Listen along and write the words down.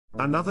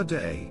Another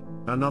day,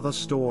 another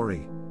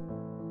story.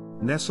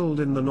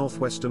 Nestled in the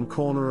northwestern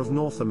corner of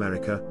North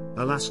America,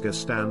 Alaska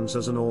stands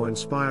as an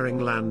awe-inspiring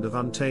land of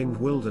untamed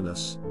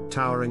wilderness,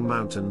 towering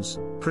mountains,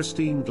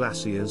 pristine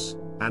glaciers,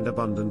 and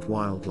abundant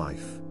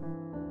wildlife.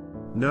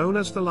 Known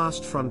as the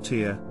last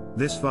frontier,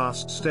 this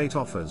vast state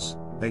offers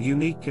a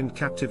unique and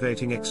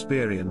captivating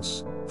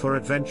experience for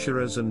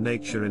adventurers and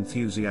nature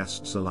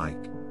enthusiasts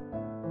alike.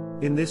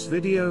 In this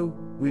video,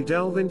 we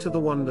delve into the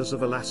wonders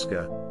of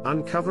Alaska,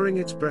 uncovering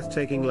its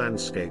breathtaking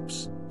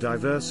landscapes,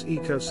 diverse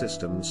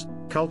ecosystems,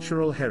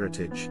 cultural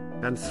heritage,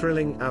 and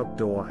thrilling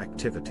outdoor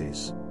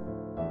activities.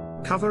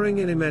 Covering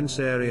an immense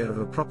area of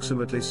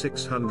approximately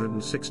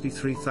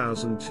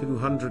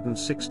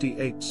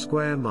 663,268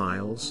 square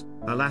miles,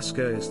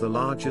 Alaska is the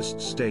largest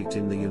state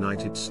in the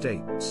United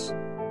States.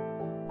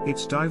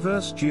 Its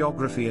diverse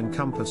geography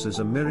encompasses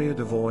a myriad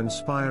of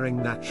awe-inspiring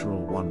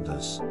natural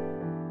wonders.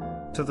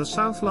 To the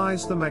south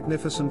lies the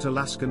magnificent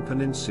Alaskan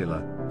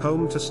Peninsula,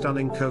 home to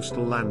stunning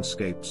coastal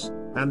landscapes,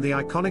 and the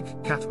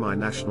iconic Katmai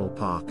National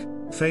Park,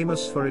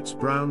 famous for its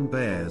brown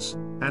bears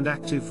and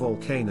active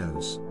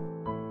volcanoes.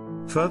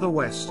 Further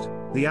west,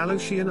 the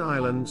Aleutian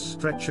Islands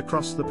stretch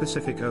across the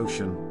Pacific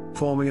Ocean,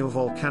 forming a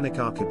volcanic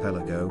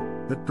archipelago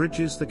that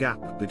bridges the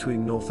gap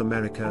between North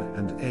America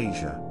and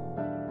Asia.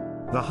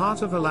 The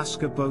heart of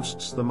Alaska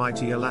boasts the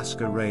mighty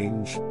Alaska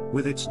Range,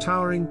 with its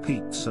towering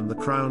peaks and the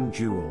crown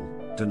jewel,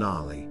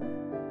 Denali.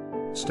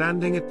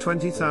 Standing at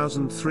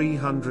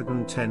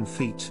 20,310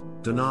 feet,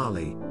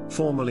 Denali,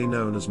 formerly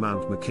known as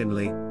Mount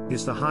McKinley,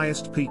 is the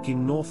highest peak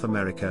in North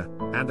America,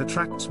 and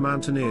attracts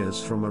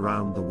mountaineers from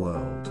around the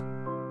world.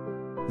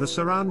 The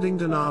surrounding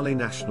Denali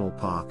National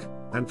Park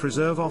and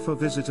Preserve offer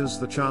visitors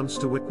the chance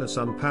to witness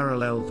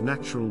unparalleled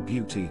natural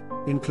beauty,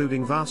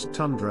 including vast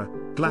tundra,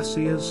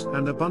 glaciers,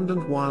 and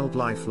abundant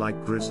wildlife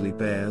like grizzly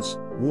bears,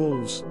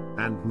 wolves,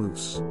 and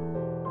moose.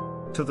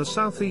 To the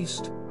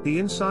southeast, the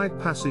Inside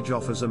Passage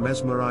offers a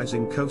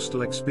mesmerizing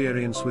coastal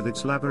experience with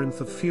its labyrinth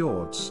of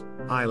fjords,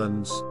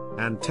 islands,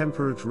 and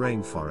temperate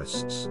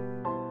rainforests.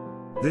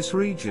 This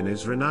region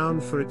is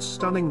renowned for its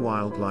stunning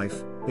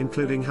wildlife,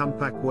 including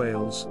humpback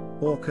whales,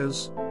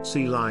 orcas,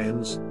 sea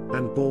lions,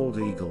 and bald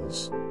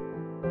eagles.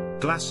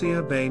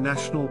 Glacier Bay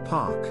National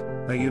Park,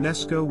 a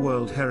UNESCO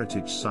World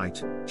Heritage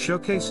Site,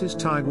 showcases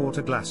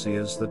tidewater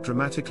glaciers that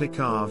dramatically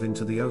carve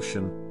into the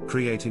ocean,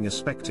 creating a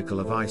spectacle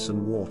of ice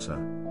and water.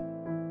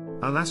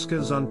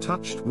 Alaska's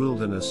untouched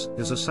wilderness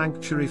is a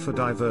sanctuary for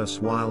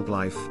diverse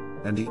wildlife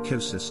and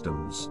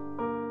ecosystems.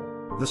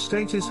 The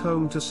state is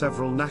home to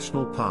several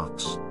national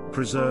parks,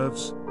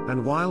 preserves,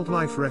 and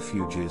wildlife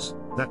refuges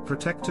that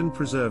protect and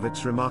preserve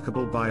its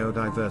remarkable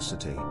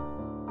biodiversity.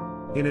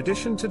 In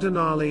addition to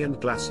Denali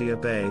and Glacier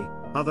Bay,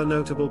 other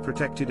notable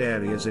protected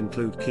areas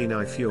include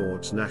Kenai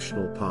Fjords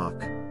National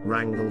Park,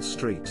 Wrangell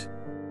Street,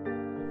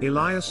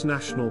 Elias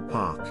National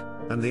Park,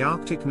 and the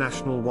Arctic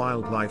National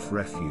Wildlife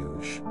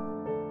Refuge.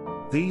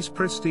 These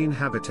pristine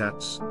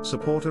habitats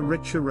support a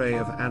rich array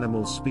of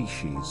animal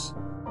species.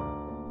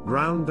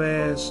 Brown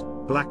bears,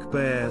 black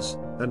bears,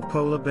 and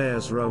polar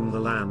bears roam the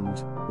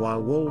land,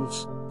 while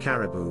wolves,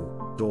 caribou,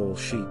 Dall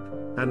sheep,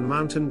 and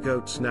mountain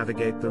goats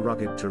navigate the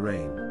rugged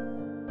terrain.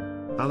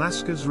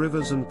 Alaska's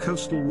rivers and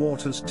coastal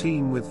waters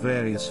teem with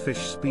various fish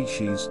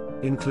species,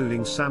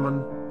 including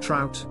salmon,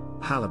 trout,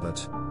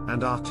 halibut,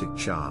 and Arctic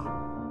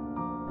char.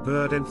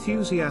 Bird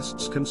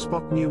enthusiasts can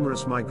spot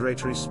numerous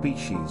migratory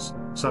species,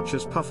 such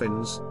as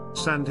puffins,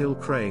 sandhill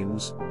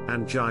cranes,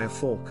 and gyre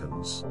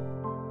falcons.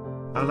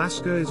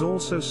 Alaska is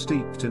also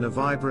steeped in a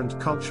vibrant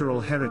cultural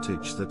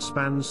heritage that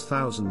spans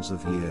thousands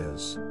of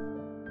years.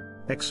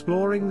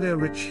 Exploring their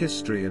rich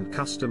history and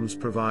customs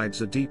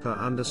provides a deeper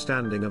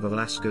understanding of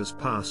Alaska's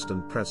past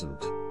and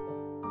present.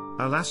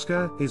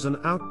 Alaska is an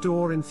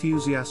outdoor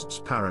enthusiast's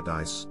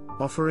paradise,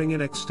 offering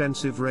an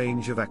extensive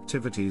range of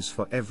activities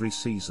for every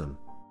season.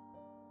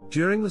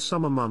 During the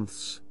summer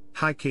months,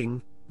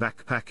 hiking,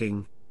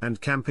 backpacking,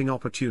 and camping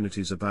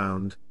opportunities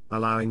abound,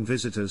 allowing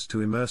visitors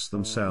to immerse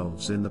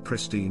themselves in the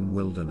pristine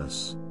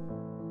wilderness.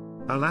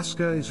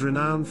 Alaska is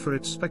renowned for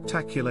its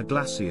spectacular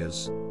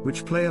glaciers,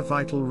 which play a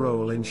vital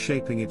role in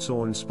shaping its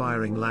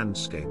awe-inspiring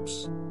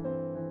landscapes.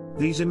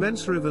 These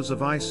immense rivers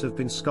of ice have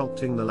been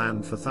sculpting the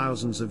land for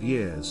thousands of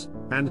years,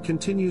 and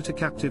continue to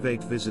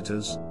captivate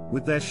visitors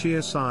with their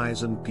sheer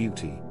size and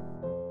beauty.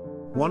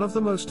 One of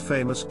the most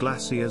famous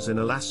glaciers in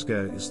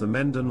Alaska is the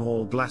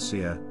Mendenhall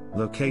Glacier,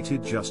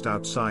 located just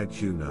outside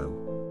Juneau.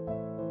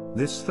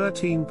 This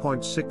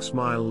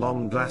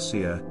 13.6-mile-long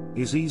glacier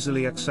is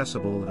easily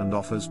accessible and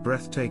offers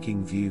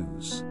breathtaking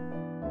views.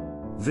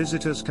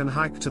 Visitors can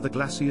hike to the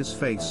glacier's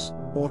face,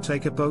 or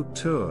take a boat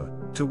tour,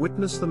 to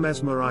witness the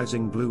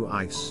mesmerizing blue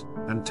ice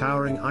and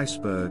towering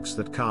icebergs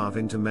that carve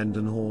into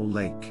Mendenhall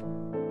Lake.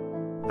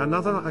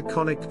 Another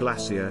iconic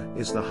glacier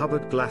is the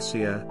Hubbard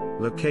Glacier,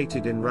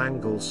 located in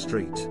Wrangell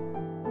Street.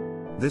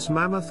 This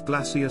mammoth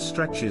glacier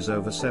stretches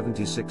over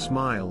 76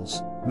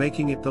 miles,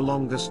 making it the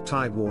longest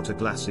tidewater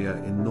glacier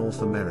in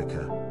North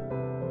America.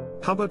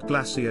 Hubbard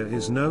Glacier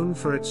is known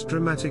for its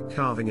dramatic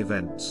carving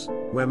events,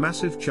 where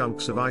massive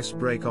chunks of ice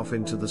break off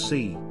into the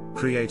sea,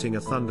 creating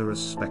a thunderous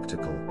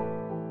spectacle.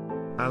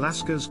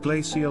 Alaska's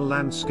glacial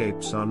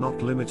landscapes are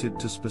not limited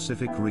to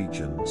specific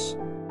regions.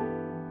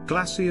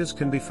 Glaciers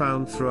can be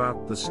found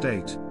throughout the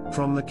state,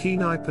 from the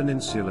Kenai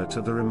Peninsula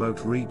to the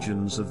remote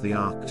regions of the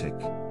Arctic.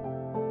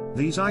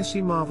 These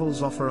icy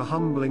marvels offer a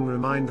humbling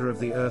reminder of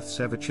the Earth's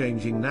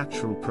ever-changing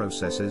natural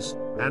processes,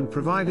 and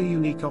provide a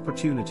unique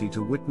opportunity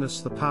to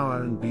witness the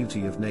power and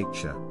beauty of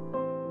nature.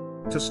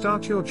 To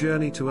start your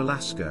journey to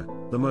Alaska,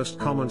 the most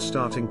common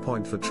starting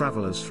point for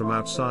travelers from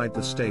outside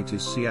the state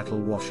is Seattle,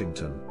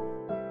 Washington.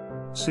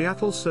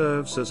 Seattle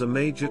serves as a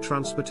major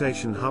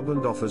transportation hub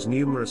and offers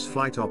numerous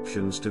flight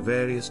options to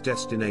various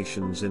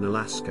destinations in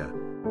Alaska.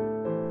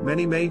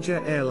 Many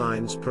major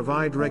airlines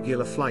provide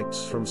regular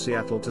flights from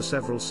Seattle to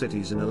several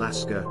cities in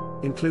Alaska,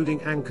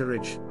 including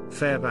Anchorage,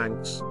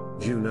 Fairbanks,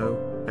 Juneau,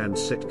 and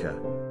Sitka.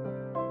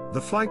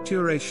 The flight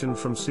duration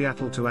from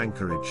Seattle to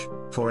Anchorage,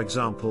 for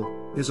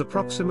example, is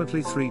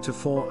approximately 3 to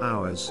 4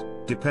 hours,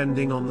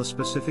 depending on the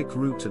specific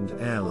route and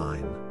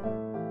airline.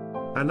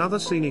 Another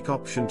scenic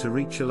option to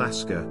reach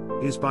Alaska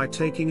is by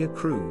taking a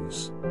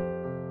cruise.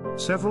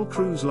 Several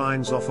cruise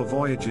lines offer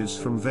voyages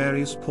from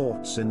various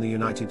ports in the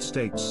United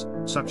States,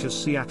 such as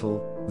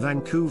Seattle,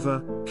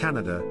 Vancouver,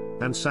 Canada,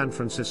 and San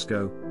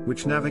Francisco,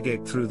 which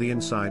navigate through the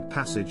Inside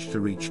Passage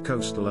to reach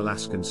coastal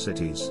Alaskan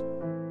cities.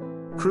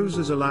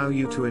 Cruises allow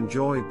you to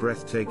enjoy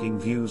breathtaking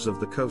views of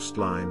the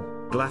coastline,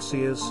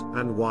 glaciers,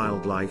 and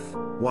wildlife,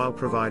 while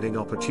providing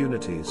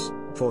opportunities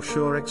for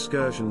shore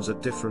excursions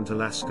at different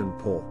Alaskan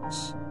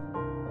ports.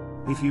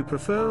 If you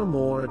prefer a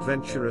more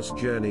adventurous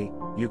journey,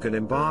 you can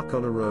embark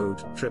on a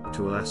road trip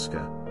to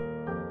Alaska.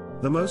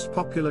 The most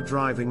popular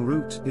driving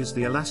route is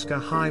the Alaska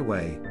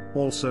Highway,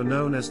 also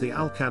known as the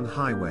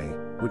Alaskaairlines,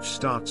 which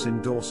starts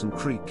in Dawson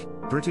Creek,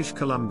 British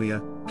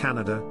Columbia,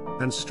 Canada,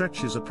 and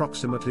stretches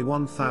approximately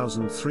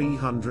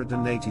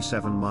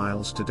 1,387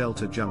 miles to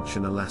Delta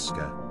Junction,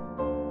 Alaska.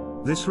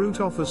 This route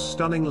offers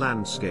stunning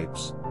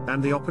landscapes,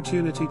 and the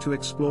opportunity to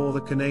explore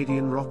the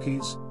Canadian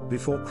Rockies,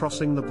 before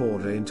crossing the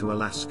border into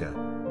Alaska.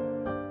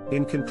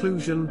 In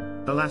conclusion,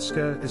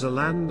 Alaska is a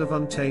land of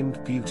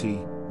untamed beauty,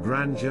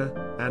 grandeur,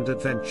 and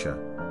adventure.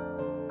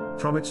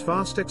 From its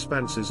vast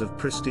expanses of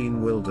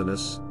pristine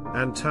wilderness,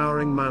 and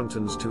towering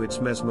mountains to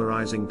its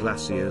mesmerizing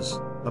glaciers,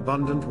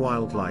 abundant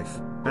wildlife,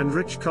 and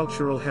rich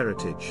cultural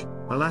heritage,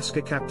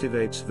 Alaska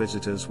captivates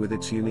visitors with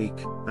its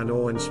unique and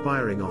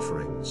awe-inspiring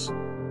offerings.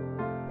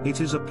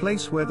 It is a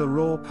place where the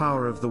raw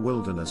power of the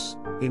wilderness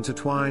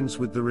intertwines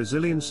with the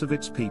resilience of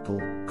its people,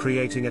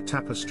 creating a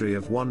tapestry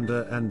of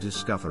wonder and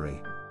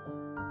discovery.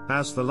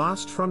 As the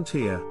last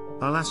frontier,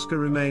 Alaska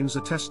remains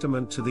a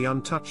testament to the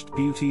untouched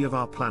beauty of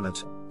our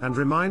planet, and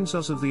reminds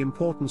us of the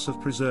importance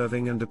of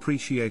preserving and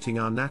appreciating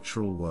our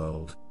natural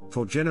world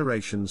for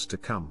generations to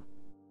come.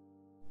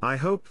 I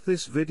hope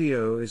this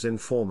video is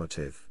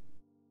informative.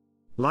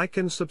 Like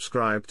and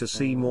subscribe to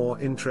see more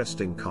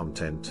interesting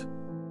content.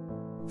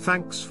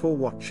 Thanks for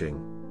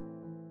watching.